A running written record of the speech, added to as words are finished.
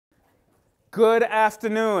Good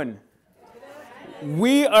afternoon.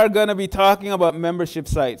 We are going to be talking about membership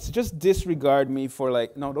sites. Just disregard me for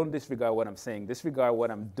no, don't disregard what I'm saying. Disregard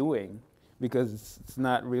what I'm doing because it's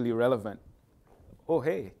not really relevant. Oh,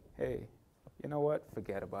 hey, you know what?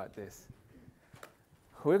 Forget about this.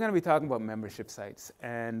 We're going to be talking about membership sites.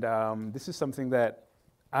 And this is something that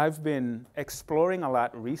I've been exploring a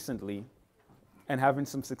lot recently and having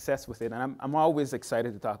some success with it. And I'm always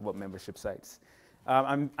excited to talk about membership sites.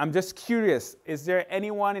 I'm just curious, is there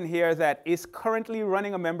anyone in here that is currently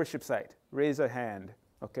running a membership site? Raise a hand.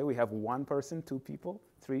 Okay, we have one person, two people,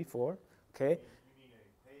 three, four. Okay. You mean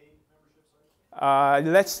a paid membership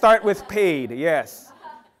site? Let's start with paid, yes.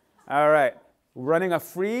 All right. Running a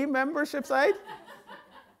free membership site?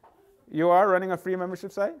 You are running a free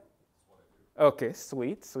membership site? Okay,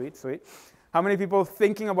 sweet. How many people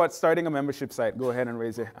thinking about starting a membership site? Go ahead and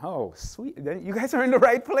raise your hand. Oh, sweet. You guys are in the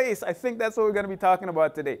right place. I think that's what we're going to be talking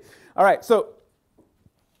about today. All right, so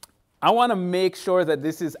I want to make sure that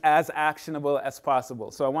this is as actionable as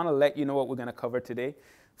possible. So I want to let you know what we're going to cover today.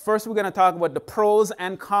 First, we're going to talk about the pros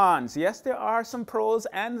and cons. Yes, there are some pros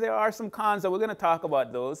and there are some cons, and we're going to talk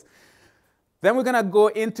about those. Then we're going to go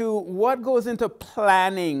into what goes into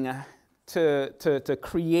planning to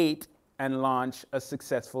create and launch a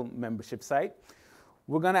successful membership site.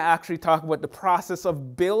 We're going to actually talk about the process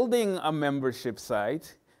of building a membership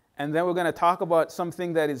site. And then we're going to talk about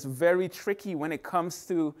something that is very tricky when it comes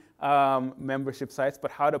to membership sites,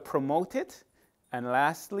 but how to promote it. And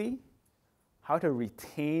lastly, how to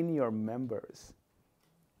retain your members.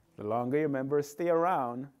 The longer your members stay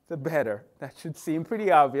around, the better. That should seem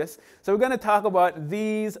pretty obvious. So we're going to talk about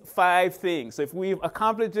these 5 things. So if we've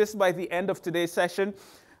accomplished this by the end of today's session,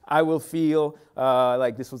 I will feel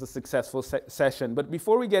like this was a successful session. But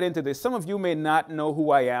before we get into this, some of you may not know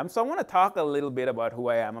who I am. So I want to talk a little bit about who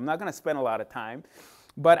I am. I'm not going to spend a lot of time.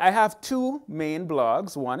 But I have 2 main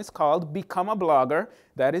blogs. One is called Become a Blogger.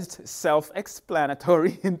 That is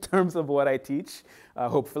self-explanatory in terms of what I teach,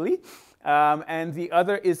 hopefully. And the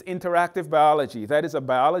other is Interactive Biology. That is a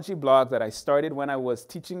biology blog that I started when I was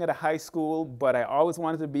teaching at a high school, but I always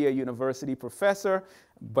wanted to be a university professor,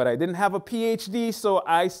 but I didn't have a PhD, so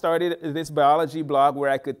I started this biology blog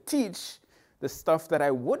where I could teach the stuff that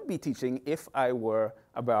I would be teaching if I were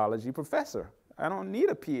a biology professor. I don't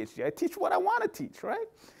need a PhD. I teach what I want to teach, right?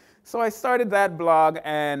 So I started that blog,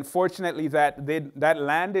 and fortunately that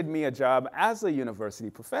landed me a job as a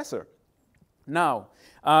university professor. Now,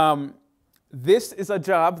 this is a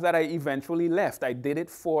job that I eventually left. I did it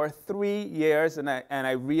for 3 years, and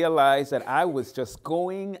I realized that I was just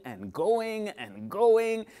going and going and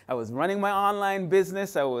going. I was running my online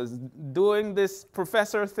business. I was doing this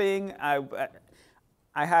professor thing. I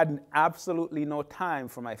had absolutely no time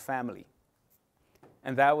for my family.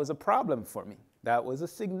 And that was a problem for me. That was a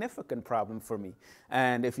significant problem for me.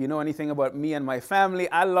 And if you know anything about me and my family,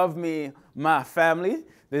 I love my family.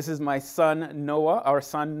 This is my son, Noah, our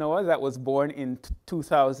son, Noah, that was born in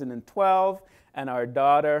 2012, and our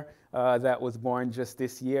daughter that was born just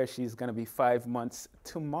this year. She's going to be 5 months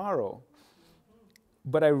tomorrow.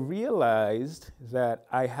 But I realized that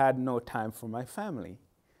I had no time for my family.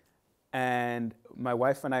 And my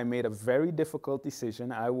wife and I made a very difficult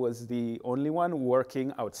decision. I was the only one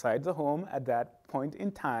working outside the home at that point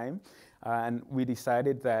in time, and we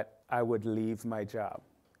decided that I would leave my job.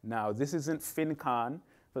 Now, this isn't FinCon,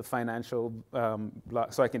 the financial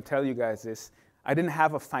blog, so I can tell you guys this. I didn't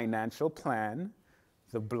have a financial plan.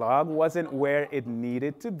 The blog wasn't where it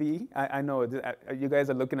needed to be. I know you guys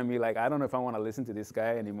are looking at me like, I don't know if I want to listen to this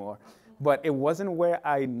guy anymore. But it wasn't where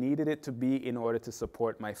I needed it to be in order to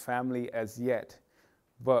support my family as yet.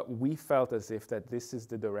 But we felt as if that this is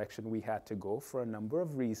the direction we had to go for a number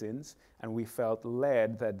of reasons, and we felt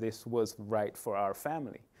led that this was right for our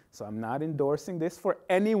family. So I'm not endorsing this for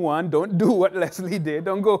anyone. Don't do what Leslie did.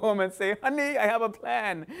 Don't go home and say, honey, I have a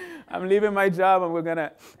plan. I'm leaving my job and we're going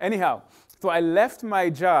to... Anyhow, so I left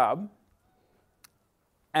my job,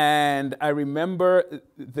 and I remember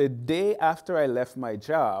the day after I left my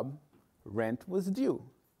job, rent was due,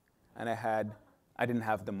 and I didn't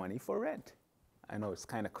have the money for rent. I know it's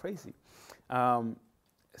kind of crazy.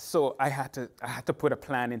 So I had to put a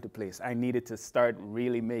plan into place. I needed to start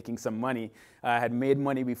really making some money. I had made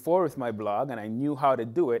money before with my blog, and I knew how to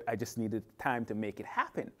do it. I just needed time to make it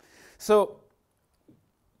happen. So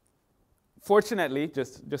fortunately,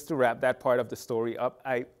 just to wrap that part of the story up,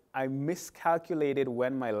 I miscalculated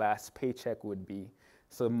when my last paycheck would be.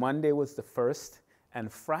 So Monday was the 1st, and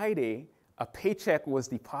Friday, a paycheck was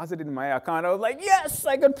deposited in my account. I was like, yes,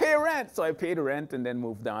 I could pay rent. So I paid rent and then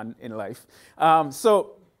moved on in life.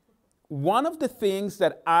 So one of the things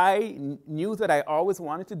that I knew that I always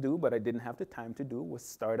wanted to do, but I didn't have the time to do, was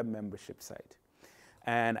start a membership site.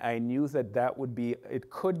 And I knew that it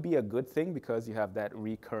could be a good thing because you have that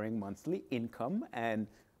recurring monthly income. And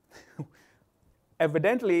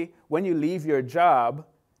evidently, when you leave your job,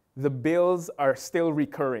 the bills are still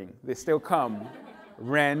recurring. They still come,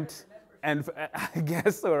 rent, and I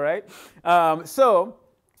guess so, right? So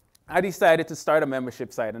I decided to start a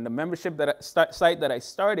membership site. And the membership site that I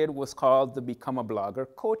started was called the Become a Blogger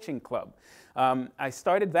Coaching Club. I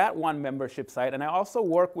started that one membership site, and I also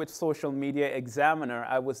work with Social Media Examiner.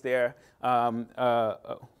 I was there,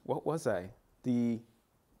 what was I? The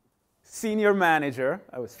senior manager,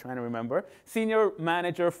 I was trying to remember, senior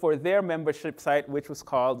manager for their membership site, which was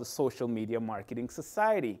called the Social Media Marketing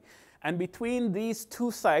Society. And between these two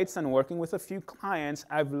sites and working with a few clients,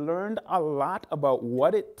 I've learned a lot about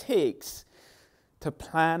what it takes to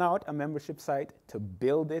plan out a membership site, to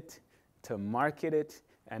build it, to market it,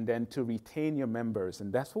 and then to retain your members.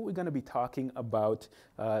 And that's what we're going to be talking about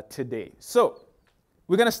today. So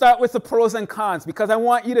we're going to start with the pros and cons because I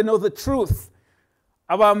want you to know the truth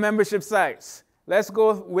about membership sites. Let's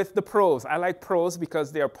go with the pros. I like pros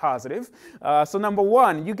because they are positive. So number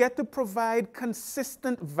one, you get to provide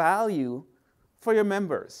consistent value for your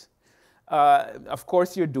members. Of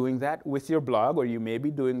course, you're doing that with your blog, or you may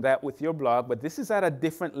be doing that with your blog, but this is at a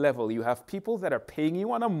different level. You have people that are paying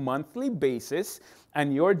you on a monthly basis,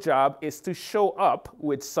 and your job is to show up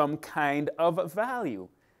with some kind of value.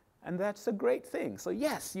 And that's a great thing. So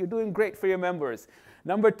yes, you're doing great for your members.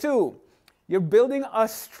 Number two, you're building a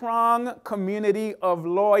strong community of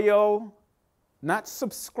loyal, not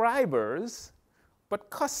subscribers, but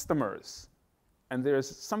customers. And there's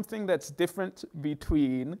something that's different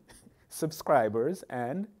between subscribers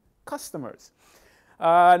and customers.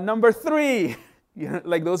 Number three,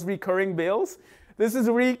 like those recurring bills. This is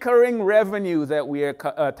recurring revenue that we are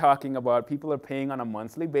talking about. People are paying on a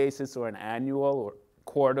monthly basis or an annual or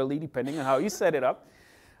quarterly, depending on how you set it up.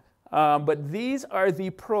 But these are the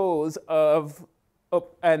pros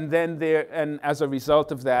and as a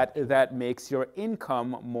result of that, that makes your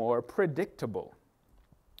income more predictable.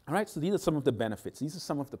 All right, so these are some of the benefits. These are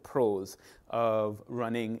some of the pros of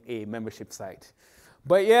running a membership site.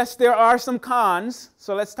 But yes, there are some cons,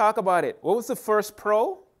 so let's talk about it. What was the first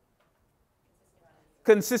pro?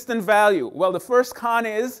 Consistent value. Well, the first con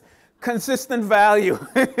is consistent value.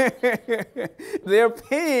 They're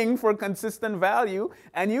paying for consistent value,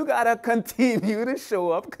 and you gotta continue to show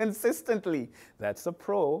up consistently. That's a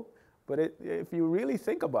pro, but if you really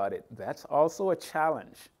think about it, that's also a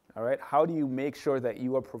challenge. All right, how do you make sure that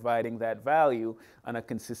you are providing that value on a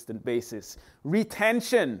consistent basis?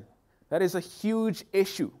 Retention, that is a huge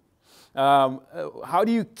issue. How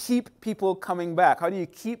do you keep people coming back? How do you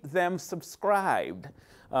keep them subscribed?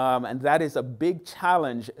 And that is a big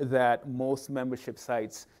challenge that most membership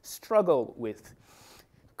sites struggle with.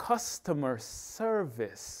 Customer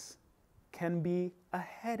service can be a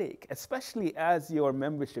headache, especially as your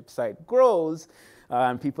membership site grows.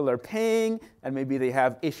 And people are paying, and maybe they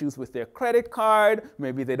have issues with their credit card.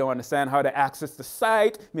 Maybe they don't understand how to access the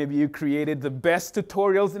site. Maybe you created the best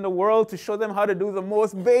tutorials in the world to show them how to do the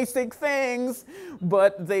most basic things,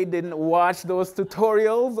 but they didn't watch those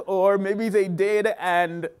tutorials, or maybe they did,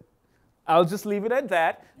 and I'll just leave it at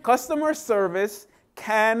that. Customer service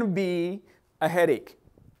can be a headache.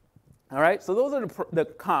 All right, so those are the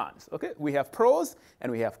cons. Okay, we have pros and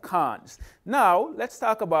we have cons. Now, let's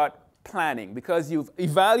talk about planning, because you've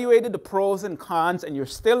evaluated the pros and cons and you're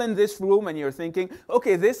still in this room and you're thinking,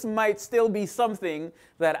 okay, this might still be something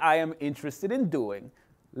that I am interested in doing.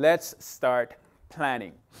 Let's start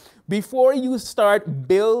planning. Before you start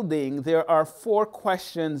building, there are 4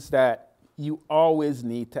 questions that you always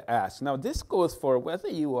need to ask. Now, this goes for whether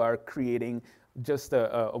you are creating just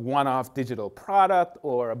a one-off digital product,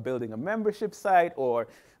 or building a membership site, or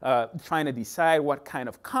trying to decide what kind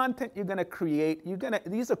of content you're going to create.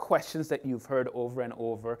 These are questions that you've heard over and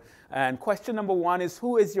over. And question number 1 is,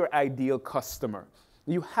 who is your ideal customer?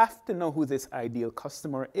 You have to know who this ideal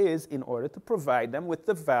customer is in order to provide them with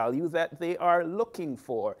the value that they are looking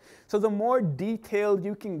for. So the more detailed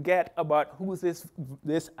you can get about who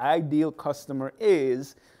this ideal customer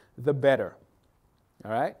is, the better.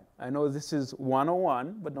 All right? I know this is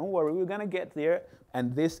 101, but don't worry, we're going to get there.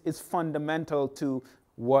 And this is fundamental to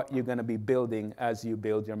what you're going to be building as you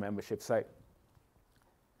build your membership site.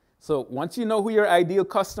 So once you know who your ideal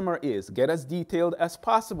customer is, get as detailed as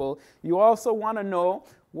possible. You also want to know,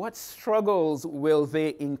 what struggles will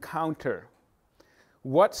they encounter?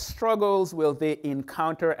 What struggles will they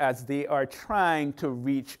encounter as they are trying to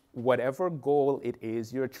reach whatever goal it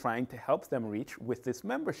is you're trying to help them reach with this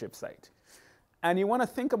membership site? And you want to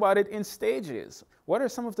think about it in stages. What are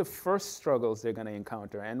some of the first struggles they're going to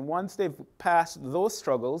encounter? And once they've passed those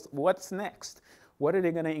struggles, what's next? What are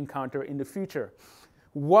they going to encounter in the future?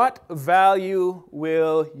 What value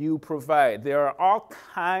will you provide? There are all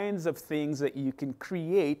kinds of things that you can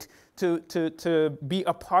create to be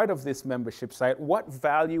a part of this membership site. What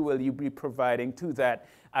value will you be providing to that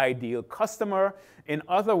ideal customer? In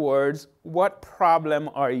other words, what problem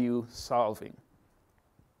are you solving?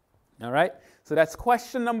 All right? So that's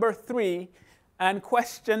question number 3. And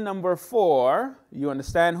question number 4, you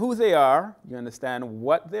understand who they are, you understand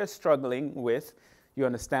what they're struggling with, you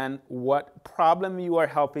understand what problem you are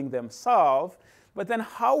helping them solve, but then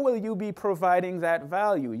how will you be providing that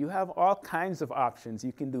value? You have all kinds of options.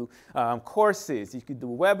 You can do courses, you could do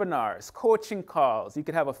webinars, coaching calls, you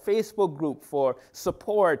could have a Facebook group for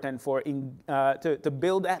support and for to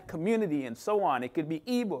build that community and so on. It could be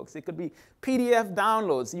ebooks, it could be PDF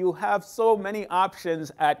downloads. You have so many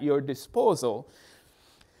options at your disposal.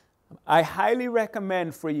 I highly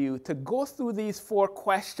recommend for you to go through these 4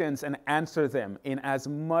 questions and answer them in as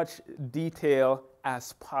much detail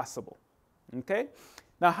as possible. Okay?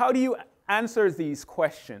 Now, how do you answer these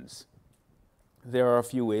questions? There are a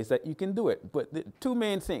few ways that you can do it, but the 2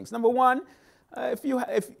 main things. Number 1, if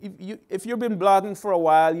you've been blogging for a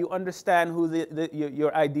while, you understand who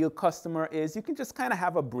your ideal customer is, you can just kind of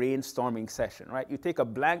have a brainstorming session, right? You take a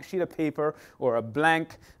blank sheet of paper or a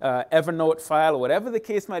blank Evernote file, or whatever the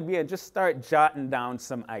case might be, and just start jotting down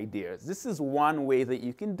some ideas. This is one way that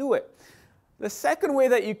you can do it. The second way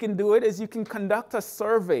that you can do it is you can conduct a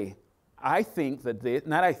survey. I think that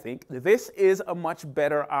this is a much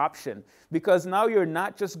better option, because now you're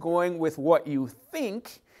not just going with what you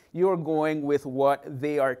think, you're going with what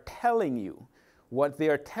they are telling you,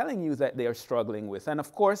 that they are struggling with. And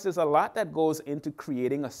of course, there's a lot that goes into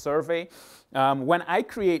creating a survey. When I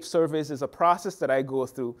create surveys, there's a process that I go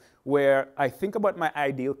through where I think about my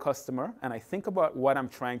ideal customer and I think about what I'm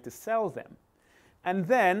trying to sell them. And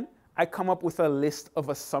then I come up with a list of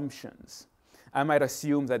assumptions. I might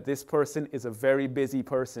assume that this person is a very busy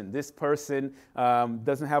person. This person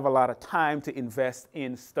doesn't have a lot of time to invest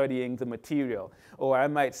in studying the material. Or I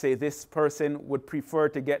might say this person would prefer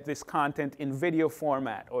to get this content in video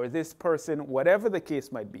format, or this person, whatever the case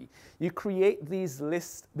might be. You create this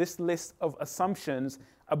list of assumptions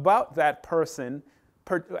about that person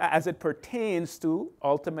as it pertains to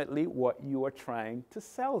ultimately what you are trying to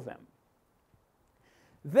sell them.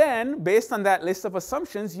 Then, based on that list of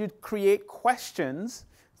assumptions, you'd create questions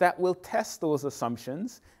that will test those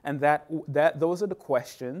assumptions, and those are the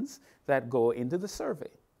questions that go into the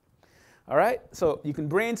survey. All right? So you can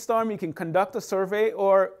brainstorm, you can conduct a survey,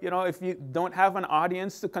 or if you don't have an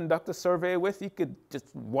audience to conduct a survey with, you could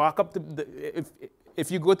just walk up to if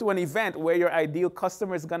you go to an event where your ideal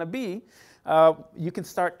customer is going to be, you can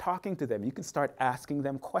start talking to them. You can start asking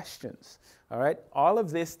them questions. All right? All of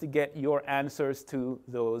this to get your answers to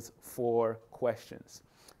those 4 questions.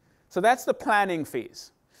 So that's the planning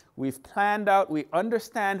phase. We've planned out, we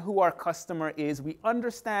understand who our customer is, we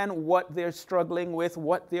understand what they're struggling with,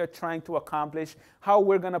 what they're trying to accomplish, how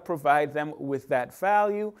we're going to provide them with that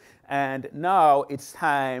value, and now it's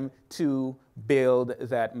time to build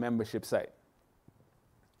that membership site.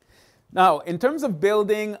 Now, in terms of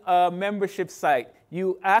building a membership site,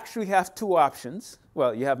 you actually have 2 options.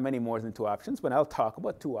 Well, you have many more than 2 options, but I'll talk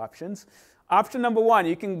about 2 options. Option number 1,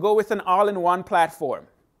 you can go with an all-in-one platform.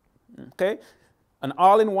 Okay? An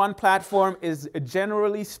all-in-one platform is,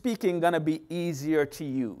 generally speaking, going to be easier to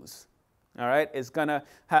use. All right? It's gonna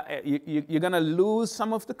you're going to lose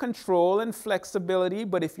some of the control and flexibility,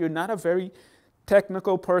 but if you're not a very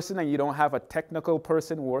technical person and you don't have a technical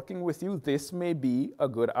person working with you, this may be a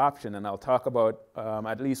good option, and I'll talk about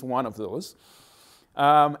at least one of those.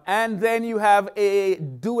 And then you have a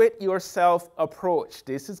do-it-yourself approach.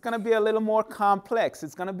 This is going to be a little more complex.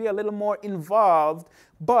 It's going to be a little more involved,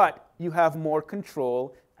 but you have more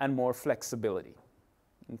control and more flexibility.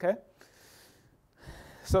 Okay?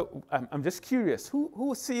 So I'm just curious,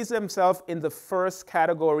 who sees themselves in the first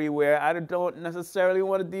category where I don't necessarily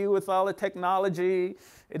want to deal with all the technology?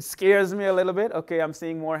 It scares me a little bit. Okay, I'm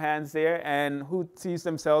seeing more hands there. And who sees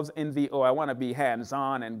themselves in the, I want to be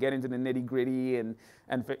hands-on and get into the nitty-gritty and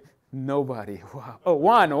nobody. Wow. Oh,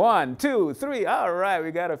 one, two, three. All right,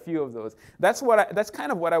 we got a few of those. That's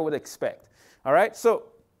kind of what I would expect. All right, so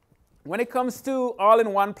when it comes to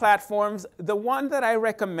all-in-one platforms, the one that I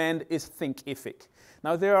recommend is Thinkific.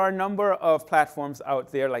 Now, there are a number of platforms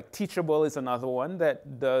out there, like Teachable is another one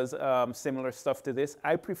that does similar stuff to this.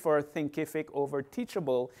 I prefer Thinkific over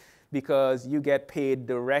Teachable because you get paid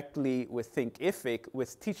directly with Thinkific.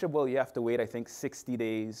 With Teachable, you have to wait, I think, 60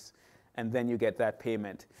 days, and then you get that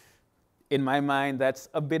payment. In my mind, that's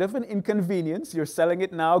a bit of an inconvenience. You're selling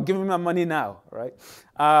it now, give me my money now, right?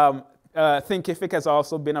 Thinkific has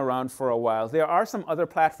also been around for a while. There are some other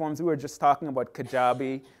platforms. We were just talking about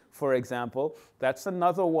Kajabi, for example. That's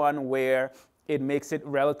another one where it makes it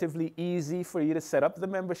relatively easy for you to set up the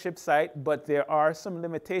membership site, but there are some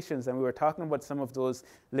limitations, and we were talking about some of those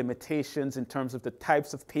limitations in terms of the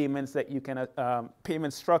types of payments that you can,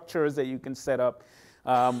 payment structures that you can set up.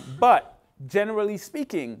 But generally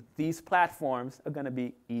speaking, these platforms are going to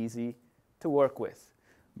be easy to work with.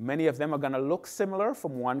 Many of them are going to look similar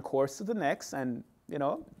from one course to the next, and you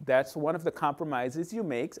know, that's one of the compromises you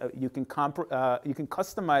make. You can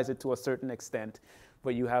customize it to a certain extent,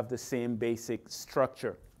 but you have the same basic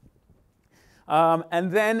structure. And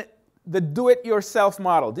then the do-it-yourself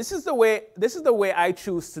model. This is the way I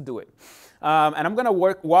choose to do it. And I'm going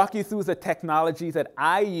to walk you through the technology that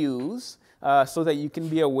I use so that you can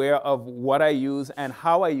be aware of what I use and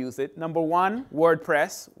how I use it. Number one,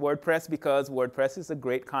 WordPress. WordPress, because WordPress is a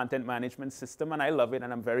great content management system, and I love it,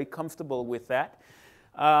 and I'm very comfortable with that.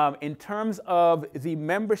 In terms of the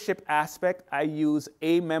membership aspect, I use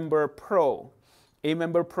aMember Pro.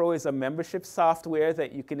 aMember Pro is a membership software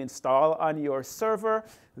that you can install on your server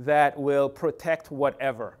that will protect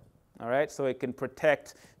whatever. All right, so it can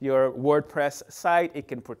protect your WordPress site, it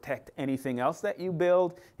can protect anything else that you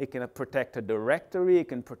build, it can protect a directory, it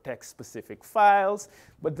can protect specific files,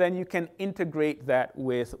 but then you can integrate that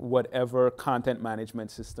with whatever content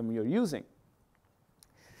management system you're using.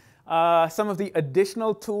 Some of the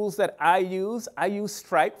additional tools that I use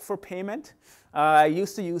Stripe for payment. I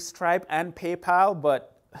used to use Stripe and PayPal,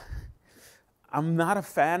 but I'm not a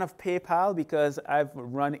fan of PayPal because I've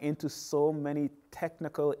run into so many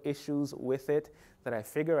technical issues with it that I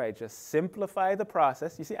figure I just simplify the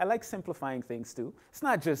process. You see, I like simplifying things too. It's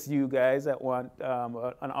not just you guys that want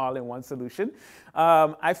an all-in-one solution.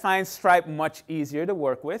 I find Stripe much easier to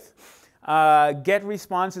work with.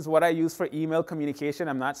 GetResponse is what I use for email communication.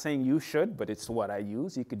 I'm not saying you should, but it's what I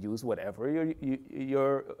use. You could use whatever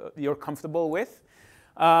you're comfortable with.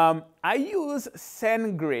 I use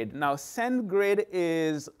SendGrid. Now, SendGrid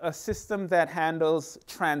is a system that handles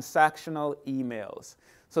transactional emails.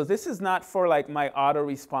 So this is not for like my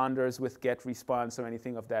autoresponders with GetResponse or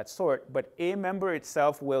anything of that sort, but aMember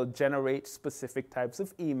itself will generate specific types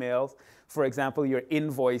of emails. For example, your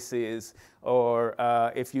invoices, or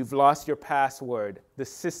if you've lost your password, the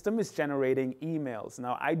system is generating emails.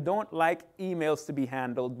 Now, I don't like emails to be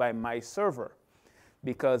handled by my server,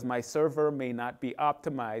 because my server may not be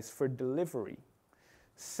optimized for delivery.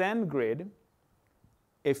 SendGrid,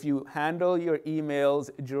 if you handle your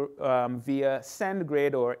emails via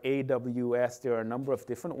SendGrid or AWS, there are a number of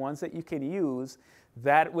different ones that you can use,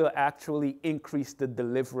 that will actually increase the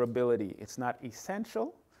deliverability. It's not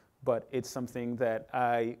essential, but it's something that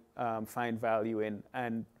I find value in,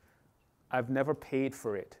 and I've never paid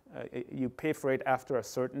for it. You pay for it after a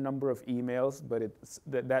certain number of emails, but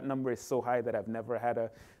that number is so high that I've never had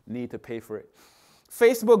a need to pay for it.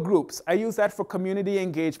 Facebook groups, I use that for community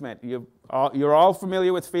engagement. You're all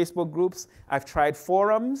familiar with Facebook groups. I've tried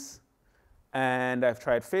forums, and I've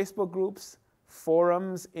tried Facebook groups.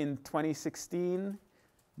 Forums in 2016,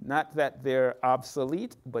 not that they're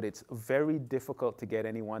obsolete, but it's very difficult to get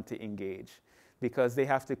anyone to engage, because they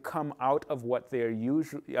have to come out of what they're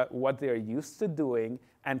used to doing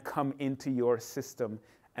and come into your system.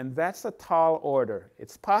 And that's a tall order.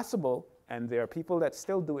 It's possible, and there are people that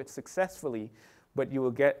still do it successfully, but you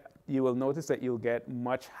will notice that you'll get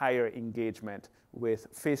much higher engagement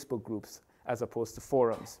with Facebook groups as opposed to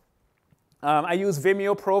forums. I use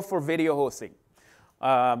Vimeo Pro for video hosting.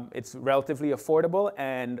 It's relatively affordable,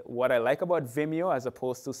 and what I like about Vimeo as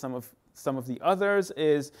opposed to some of the others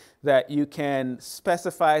is that you can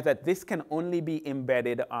specify that this can only be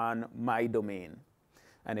embedded on my domain.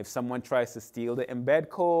 And if someone tries to steal the embed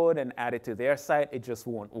code and add it to their site, it just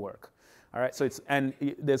won't work. All right, so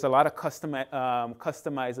there's a lot of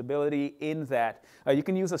customizability in that. You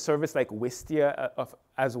can use a service like Wistia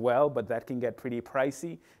as well, but that can get pretty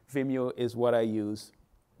pricey. Vimeo is what I use.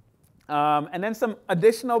 And then some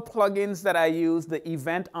additional plugins that I use. The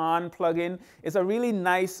Event On plugin is a really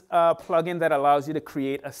nice plugin that allows you to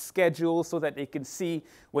create a schedule so that you can see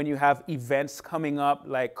when you have events coming up,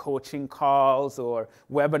 like coaching calls or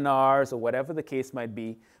webinars or whatever the case might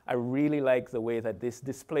be. I really like the way that this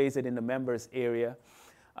displays it in the members area.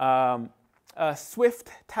 Swift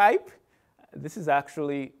Type, this is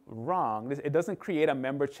actually wrong. It doesn't create a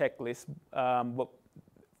member checklist, but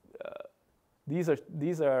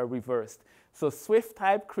these are reversed. So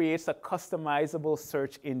SwiftType creates a customizable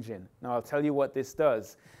search engine. Now I'll tell you what this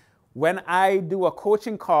does. When I do a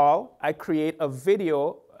coaching call, I create a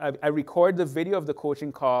video. I record the video of the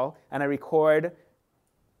coaching call, and I record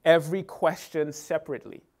every question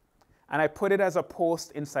separately. And I put it as a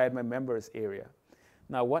post inside my members area.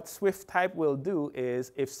 Now what SwiftType will do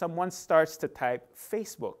is if someone starts to type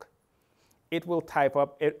Facebook, it will type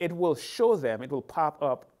up, it will show them, it will pop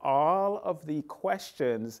up all of the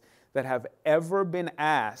questions that have ever been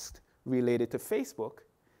asked related to Facebook,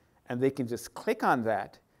 and they can just click on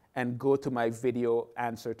that and go to my video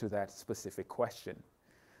answer to that specific question.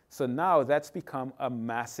 So now that's become a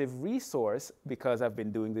massive resource because I've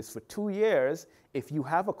been doing this for 2 years. If you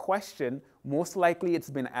have a question, most likely it's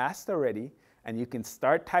been asked already, and you can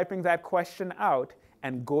start typing that question out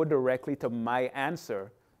and go directly to my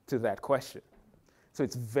answer to that question. So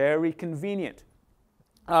it's very convenient.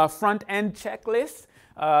 Front-end checklist,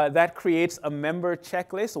 that creates a member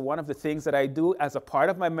checklist. One of the things that I do as a part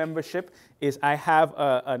of my membership is I have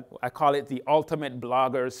I call it the Ultimate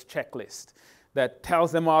Bloggers Checklist that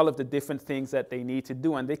tells them all of the different things that they need to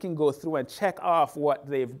do, and they can go through and check off what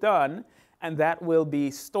they've done, and that will be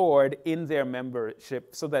stored in their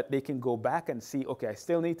membership so that they can go back and see, okay, I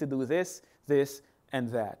still need to do this, this, and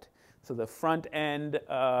that. So the front-end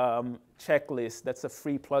checklist, that's a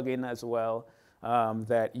free plugin as well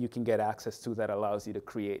that you can get access to that allows you to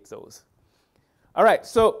create those. All right,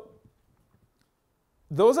 so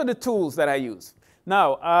those are the tools that I use.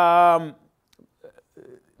 Now,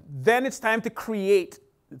 then it's time to create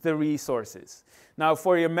the resources. Now,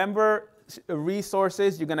 for your member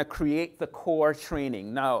resources, you're going to create the core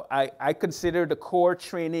training. Now, I consider the core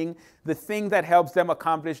training the thing that helps them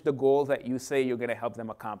accomplish the goal that you say you're going to help them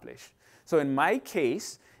accomplish. So in my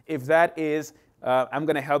case, if that is, I'm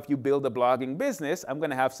going to help you build a blogging business, I'm going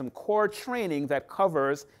to have some core training that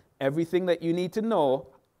covers everything that you need to know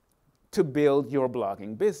to build your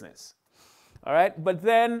blogging business. All right, but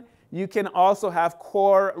then you can also have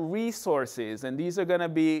core resources, and these are going to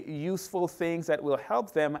be useful things that will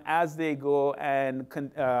help them as they go and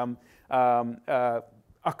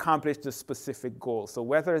accomplish the specific goal. So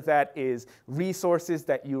whether that is resources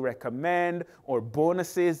that you recommend or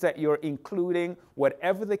bonuses that you're including,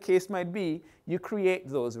 whatever the case might be, you create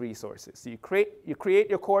those resources. So you create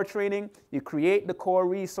your core training, you create the core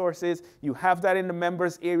resources, you have that in the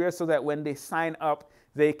members area so that when they sign up,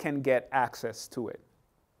 they can get access to it.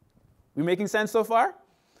 We making sense so far?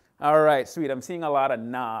 All right, sweet. I'm seeing a lot of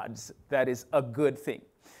nods. That is a good thing.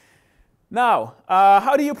 Now,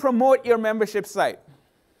 how do you promote your membership site?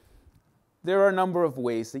 There are a number of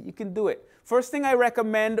ways that you can do it. First thing I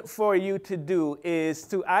recommend for you to do is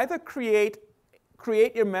to either create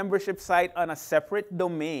your membership site on a separate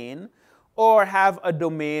domain or have a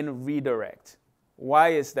domain redirect. Why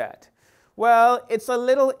is that? Well, it's a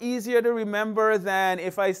little easier to remember than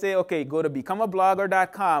if I say, okay, go to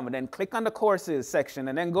becomeablogger.com and then click on the courses section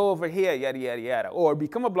and then go over here, yada, yada, yada. Or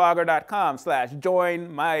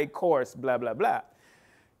becomeablogger.com/join my course, blah, blah, blah.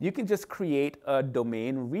 You can just create a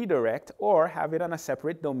domain redirect or have it on a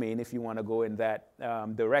separate domain if you want to go in that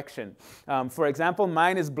direction. For example,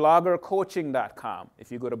 mine is bloggercoaching.com.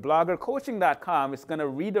 If you go to bloggercoaching.com, it's going to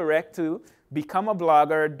redirect to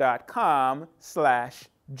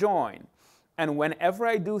becomeablogger.com/join. And whenever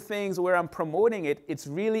I do things where I'm promoting it, it's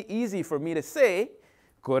really easy for me to say,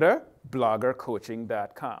 go to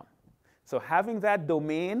bloggercoaching.com. So having that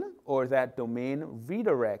domain or that domain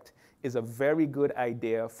redirect is a very good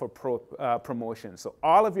idea for promotion. So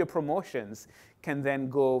all of your promotions can then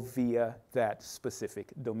go via that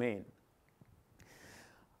specific domain.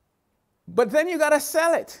 But then you got to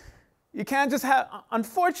sell it. You can't just have,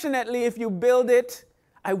 unfortunately, if you build it,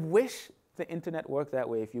 I wish the internet worked that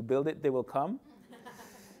way. If you build it, they will come.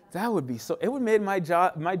 That would be so, it would make my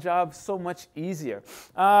job so much easier.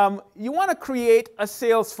 You want to create a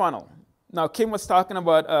sales funnel. Now, Kim was talking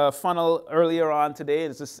about a funnel earlier on today.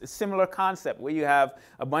 It's a similar concept where you have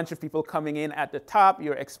a bunch of people coming in at the top.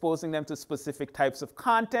 You're exposing them to specific types of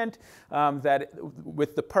content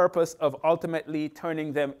with the purpose of ultimately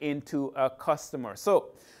turning them into a customer.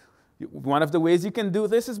 So one of the ways you can do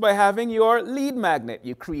this is by having your lead magnet.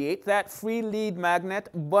 You create that free lead magnet,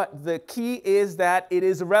 but the key is that it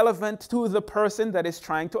is relevant to the person that is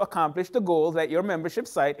trying to accomplish the goal that your membership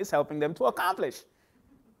site is helping them to accomplish.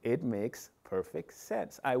 It makes perfect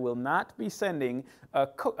sense. I will not be sending a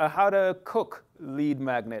how to cook lead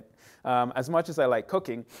magnet. As much as I like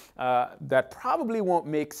cooking, that probably won't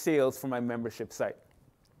make sales for my membership site.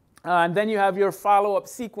 And then you have your follow-up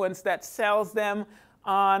sequence that sells them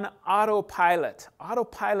on autopilot.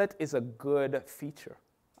 Autopilot is a good feature.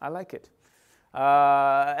 I like it.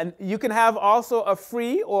 And you can have also a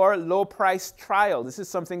free or low price trial. This is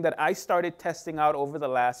something that I started testing out over the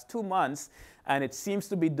last 2 months, and it seems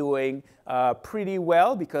to be doing pretty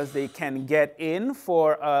well because they can get in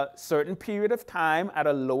for a certain period of time at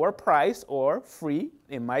a lower price or free.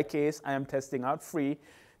 In my case, I am testing out free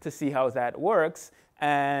to see how that works,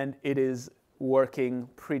 and it is working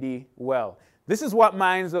pretty well. This is what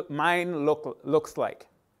mine looks like.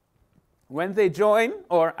 When they join,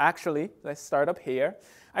 or actually, let's start up here,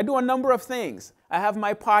 I do a number of things. I have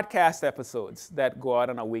my podcast episodes that go out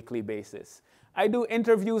on a weekly basis. I do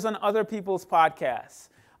interviews on other people's podcasts.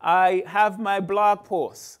 I have my blog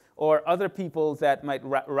posts or other people that might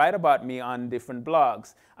write about me on different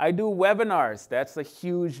blogs. I do webinars. That's a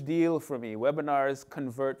huge deal for me. Webinars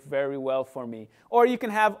convert very well for me. Or you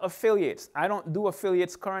can have affiliates. I don't do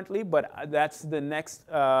affiliates currently, but that's the next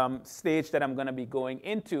stage that I'm going to be going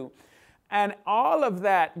into. And all of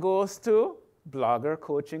that goes to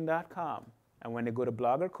bloggercoaching.com. And when they go to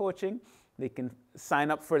Blogger Coaching, they can sign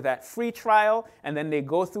up for that free trial, and then they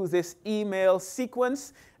go through this email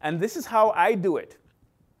sequence. And this is how I do it.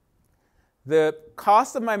 The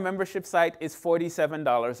cost of my membership site is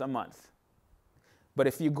 $47 a month. But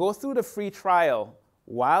if you go through the free trial,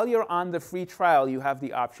 while you're on the free trial, you have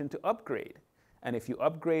the option to upgrade. And if you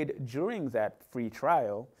upgrade during that free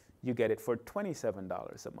trial, you get it for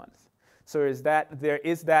 $27 a month. So there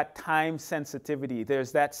is that time sensitivity.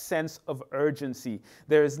 There's that sense of urgency.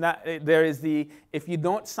 If you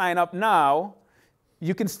don't sign up now,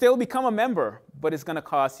 you can still become a member, but it's going to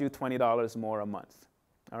cost you $20 more a month.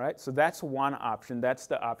 All right, so that's one option. That's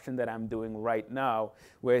the option that I'm doing right now,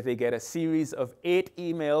 where they get a series of 8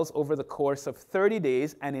 emails over the course of 30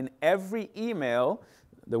 days, and in every email,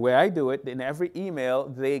 the way I do it, in every email,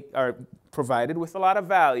 they are provided with a lot of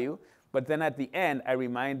value. But then at the end, I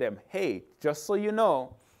remind them, hey, just so you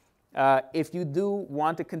know, if you do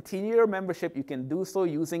want to continue your membership, you can do so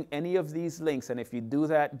using any of these links. And if you do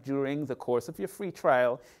that during the course of your free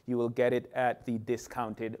trial, you will get it at the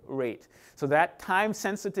discounted rate. So that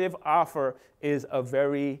time-sensitive offer is a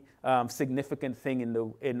very significant thing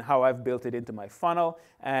in how I've built it into my funnel.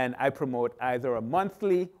 And I promote either a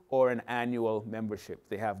monthly or an annual membership.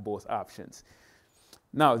 They have both options.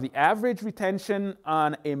 Now, the average retention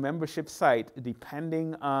on a membership site,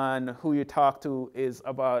 depending on who you talk to, is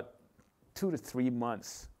about 2 to 3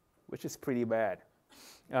 months, which is pretty bad.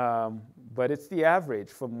 But it's the average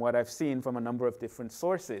from what I've seen from a number of different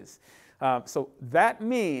sources. So that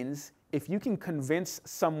means if you can convince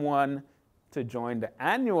someone to join the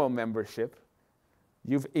annual membership,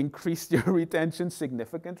 you've increased your retention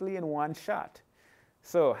significantly in one shot.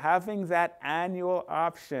 So having that annual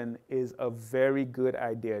option is a very good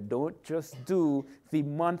idea. Don't just do the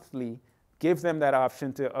monthly. Give them that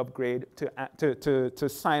option to upgrade, to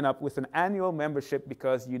sign up with an annual membership,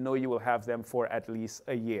 because you know you will have them for at least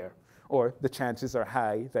a year. Or the chances are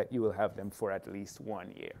high that you will have them for at least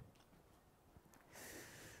 1 year.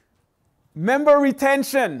 Member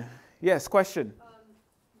retention. Yes, question?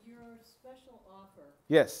 Your special offer.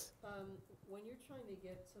 Yes. When you're trying to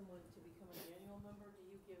get someone to become an annual member, do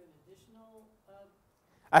you give an additional?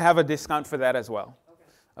 I have a discount for that as well. Okay.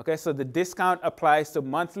 Okay, so the discount applies to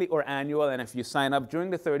monthly or annual, and if you sign up during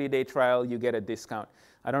the 30-day trial, you get a discount.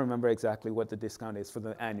 I don't remember exactly what the discount is for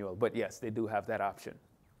the annual, but yes, they do have that option.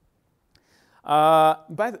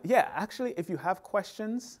 Actually, if you have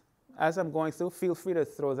questions as I'm going through, feel free to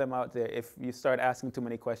throw them out there. If you start asking too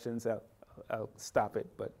many questions, I'll stop it,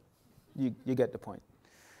 but you get the point.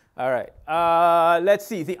 All right, let's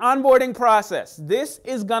see, the onboarding process. This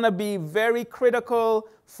is gonna be very critical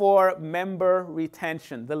for member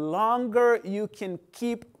retention. The longer you can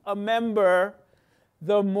keep a member,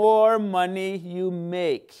 the more money you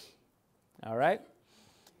make, all right?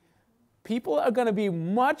 People are gonna be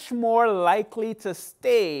much more likely to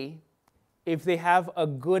stay if they have a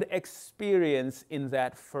good experience in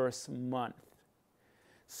that first month.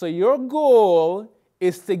 So your goal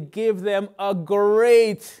is to give them a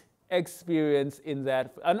great experience in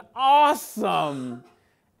that, an awesome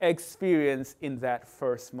experience in that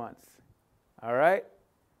first month. All right?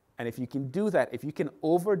 And if you can do that, if you can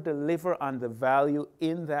over-deliver on the value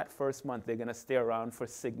in that first month, they're going to stay around for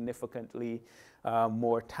significantly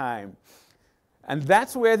more time. And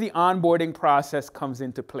that's where the onboarding process comes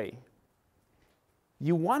into play.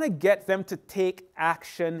 You want to get them to take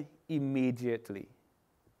action immediately.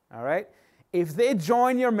 All right? If they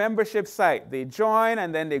join your membership site, they join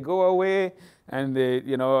and then they go away and they,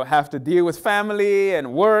 have to deal with family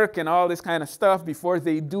and work and all this kind of stuff before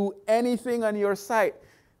they do anything on your site,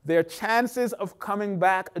 their chances of coming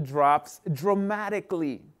back drops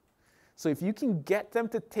dramatically. So if you can get them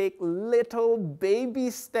to take little baby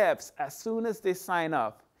steps as soon as they sign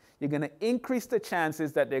up, you're going to increase the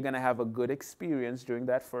chances that they're going to have a good experience during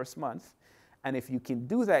that first month. And if you can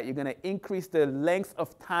do that, you're going to increase the length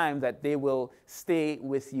of time that they will stay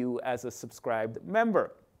with you as a subscribed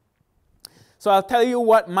member. So I'll tell you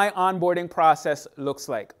what my onboarding process looks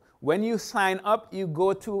like. When you sign up, you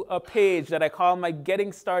go to a page that I call my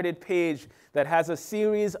Getting Started page that has a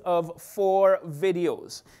series of 4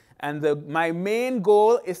 videos. And my main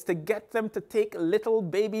goal is to get them to take little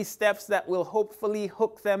baby steps that will hopefully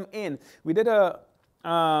hook them in. We did a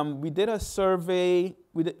survey.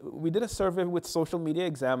 We did a survey with Social Media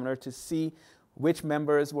Examiner to see which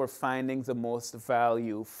members were finding the most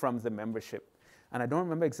value from the membership. And I don't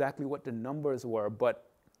remember exactly what the numbers were,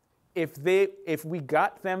 but if we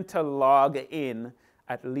got them to log in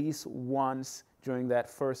at least once during that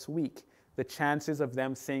first week, the chances of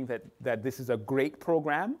them saying that this is a great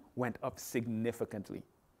program went up significantly.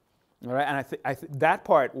 All right, and that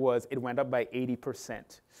part was, it went up by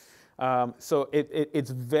 80%. So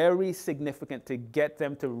it's very significant to get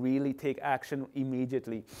them to really take action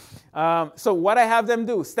immediately. So what I have them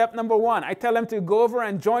do, step number 1, I tell them to go over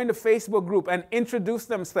and join the Facebook group and introduce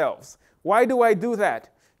themselves. Why do I do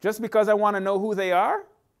that? Just because I want to know who they are?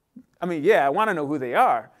 I mean, yeah, I want to know who they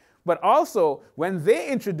are. But also, when they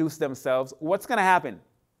introduce themselves, what's going to happen?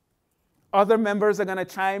 Other members are going to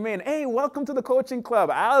chime in. Hey, welcome to the coaching club.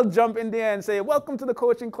 I'll jump in there and say, welcome to the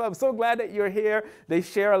coaching club. So glad that you're here. They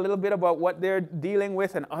share a little bit about what they're dealing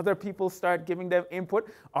with, and other people start giving them input.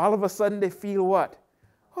 All of a sudden, they feel what?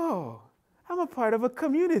 Oh, I'm a part of a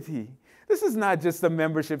community. This is not just a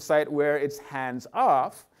membership site where it's hands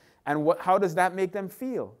off. And how does that make them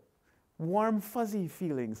feel? Warm, fuzzy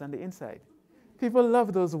feelings on the inside. People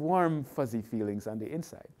love those warm, fuzzy feelings on the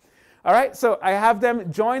inside. All right, so I have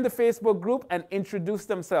them join the Facebook group and introduce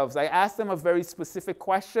themselves. I ask them a very specific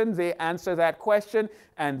question. They answer that question,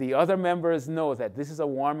 and the other members know that this is a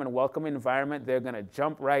warm and welcome environment. They're going to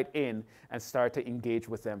jump right in and start to engage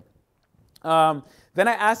with them. Then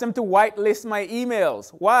I ask them to whitelist my emails.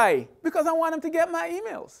 Why? Because I want them to get my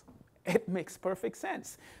emails. It makes perfect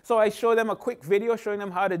sense. So I show them a quick video showing them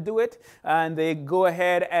how to do it, and they go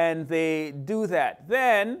ahead and they do that.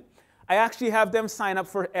 Then I actually have them sign up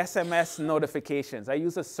for SMS notifications. I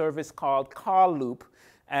use a service called Call Loop,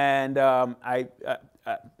 and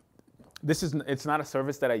it's not a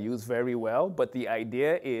service that I use very well, but the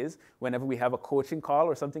idea is whenever we have a coaching call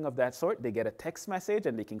or something of that sort, they get a text message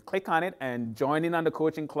and they can click on it and join in on the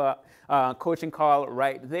coaching call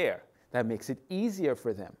right there. That makes it easier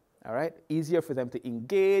for them. All right, easier for them to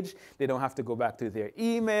engage. They don't have to go back to their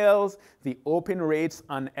emails. The open rates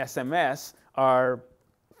on SMS are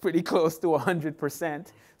pretty close to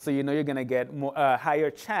 100%. So you know you're going to get a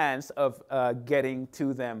higher chance of getting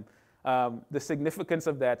to them. The significance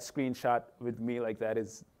of that screenshot with me like that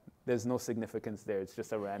is there's no significance there. It's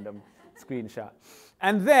just a random screenshot.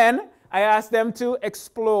 And then I ask them to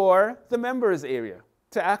explore the members area,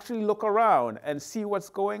 to actually look around and see what's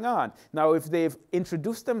going on. Now, if they've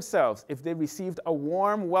introduced themselves, if they received a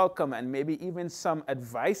warm welcome and maybe even some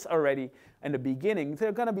advice already in the beginning,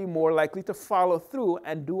 they're going to be more likely to follow through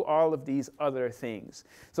and do all of these other things.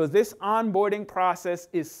 So this onboarding process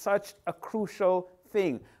is such a crucial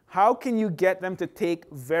thing. How can you get them to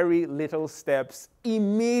take very little steps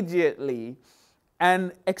immediately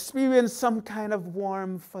and experience some kind of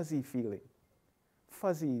warm, fuzzy feeling?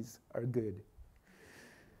 Fuzzies are good.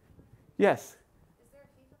 Yes? Is there a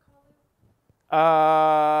fee for Call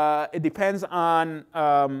Loop? It depends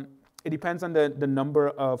on the number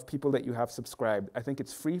of people that you have subscribed. I think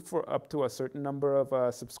it's free for up to a certain number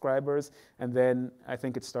of subscribers, and then I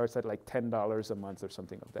think it starts at like $10 a month or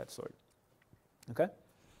something of that sort. Okay?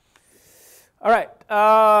 All right.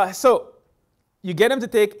 So you get them to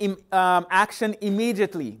take action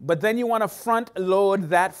immediately, but then you want to front load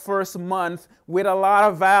that first month with a lot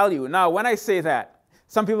of value. Now, when I say that,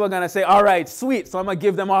 some people are going to say, all right, sweet, so I'm going to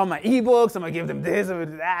give them all my ebooks, I'm going to give them this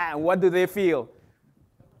and that. And what do they feel?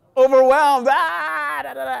 Overwhelmed.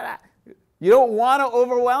 You don't want to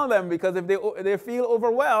overwhelm them, because if they feel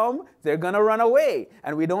overwhelmed, they're going to run away.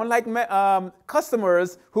 And we don't like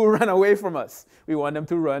customers who run away from us. We want them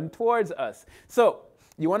to run towards us. So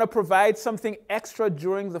you want to provide something extra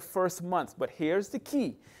during the first month. But here's the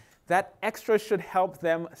key. That extra should help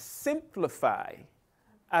them simplify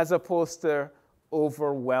as opposed to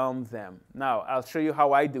overwhelm them. Now, I'll show you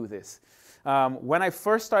how I do this. When I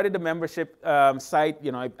first started the membership site,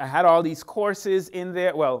 I had all these courses in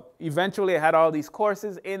there. Well, eventually I had all these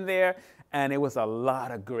courses in there, and it was a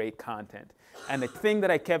lot of great content. And the thing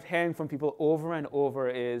that I kept hearing from people over and over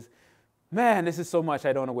is, man, this is so much,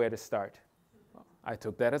 I don't know where to start. I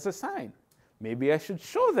took that as a sign. Maybe I should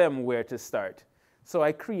show them where to start. So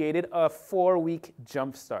I created a 4-week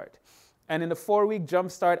jumpstart. And in the 4-week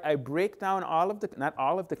jumpstart, I break down all of the, not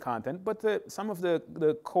all of the content, but some of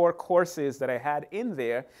the core courses that I had in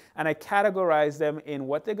there, and I categorize them in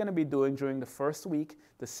what they're going to be doing during the first week,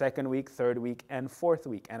 the second week, third week, and fourth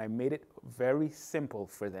week. And I made it very simple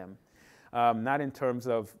for them. Not in terms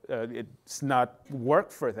of it's not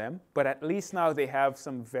work for them, but at least now they have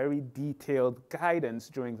some very detailed guidance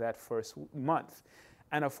during that first month.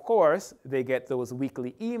 And of course, they get those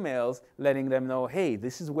weekly emails letting them know, hey,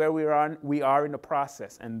 this is where we are in the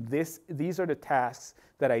process, and these are the tasks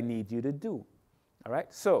that I need you to do. All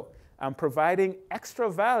right? So I'm providing extra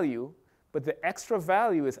value, but the extra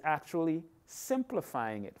value is actually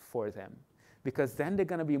simplifying it for them, because then they're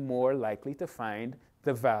going to be more likely to find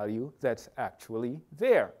the value that's actually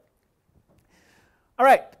there. All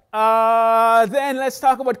right, then let's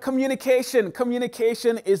talk about communication.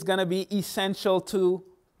 Communication is going to be essential to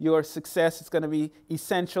your success. It's going to be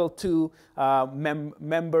essential to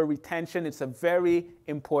member retention. It's a very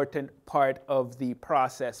important part of the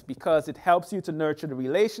process because it helps you to nurture the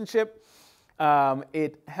relationship.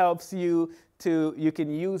 It helps you to, you can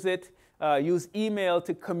use it, use email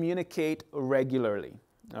to communicate regularly.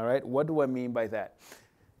 All right, what do I mean by that?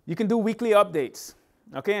 You can do weekly updates,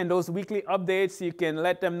 okay? And those weekly updates, you can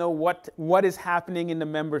let them know what is happening in the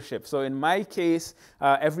membership. So in my case,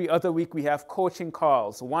 every other week we have coaching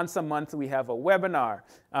calls. Once a month we have a webinar.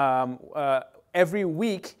 Every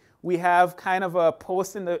week we have kind of a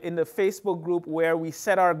post in the Facebook group where we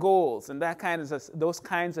set our goals and those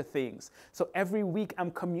kinds of things. So every week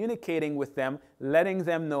I'm communicating with them, letting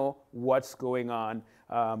them know what's going on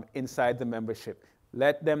inside the membership.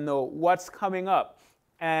 Let them know what's coming up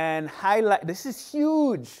and highlight, this is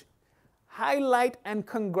huge, highlight and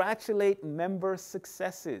congratulate member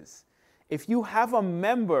successes. If you have a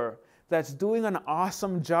member that's doing an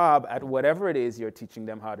awesome job at whatever it is you're teaching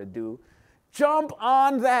them how to do, jump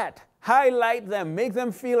on that, highlight them, make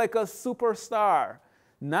them feel like a superstar,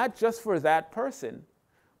 not just for that person,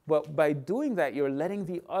 but by doing that, you're letting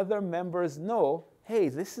the other members know, hey,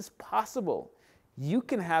 this is possible. You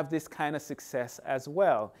can have this kind of success as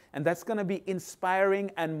well. And that's going to be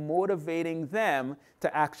inspiring and motivating them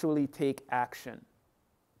to actually take action.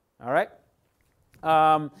 All right?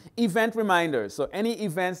 Event reminders. So any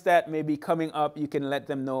events that may be coming up, you can let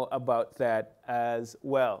them know about that as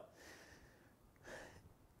well.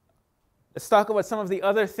 Let's talk about some of the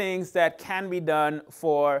other things that can be done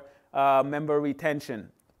for member retention.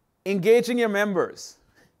 Engaging your members.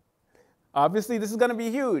 Obviously, this is going to be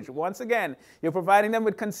huge. Once again, you're providing them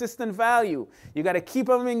with consistent value. You got to keep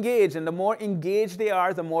them engaged, and the more engaged they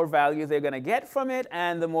are, the more value they're going to get from it,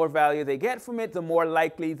 and the more value they get from it, the more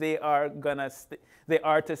likely they are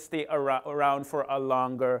to stay around for a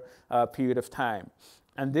longer period of time.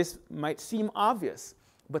 And this might seem obvious,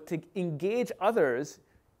 but to engage others,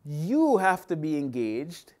 you have to be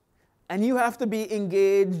engaged, and you have to be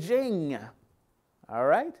engaging. All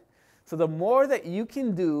right? So the more that you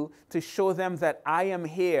can do to show them that I am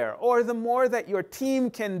here, or the more that your team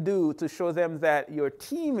can do to show them that your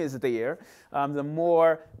team is there, the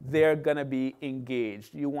more they're going to be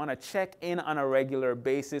engaged. You want to check in on a regular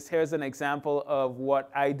basis. Here's an example of what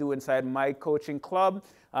I do inside my coaching club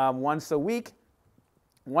once a week.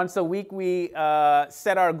 Once a week, we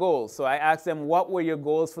set our goals. So I ask them, what were your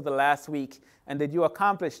goals for the last week, and did you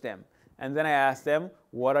accomplish them? And then I ask them,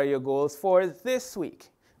 what are your goals for this week?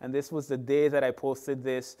 And this was the day that I posted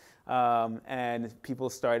this, and people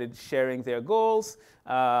started sharing their goals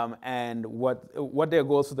and what their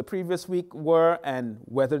goals for the previous week were, and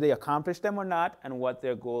whether they accomplished them or not, and what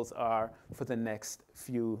their goals are for the next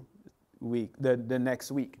the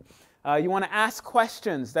next week. You want to ask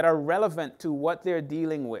questions that are relevant to what they're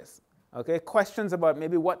dealing with. Okay, questions about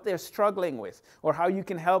maybe what they're struggling with, or how you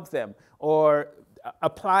can help them, or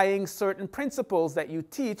applying certain principles that you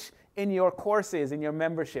teach in your courses, in your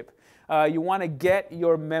membership. You want to get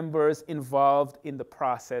your members involved in the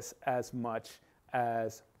process as much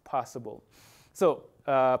as possible. So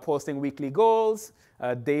posting weekly goals,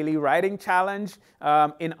 daily writing challenge.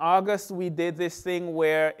 In August, we did this thing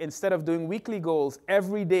where instead of doing weekly goals,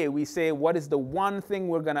 every day we say, what is the one thing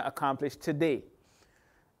we're going to accomplish today?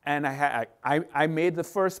 And I made the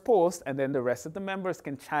first post, and then the rest of the members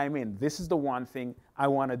can chime in. This is the one thing I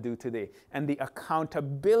want to do today. And the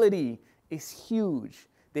accountability is huge.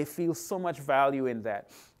 They feel so much value in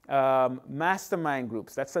that. Mastermind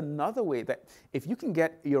groups, that's another way that if you can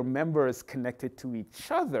get your members connected to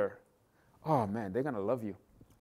each other, oh man, they're going to love you.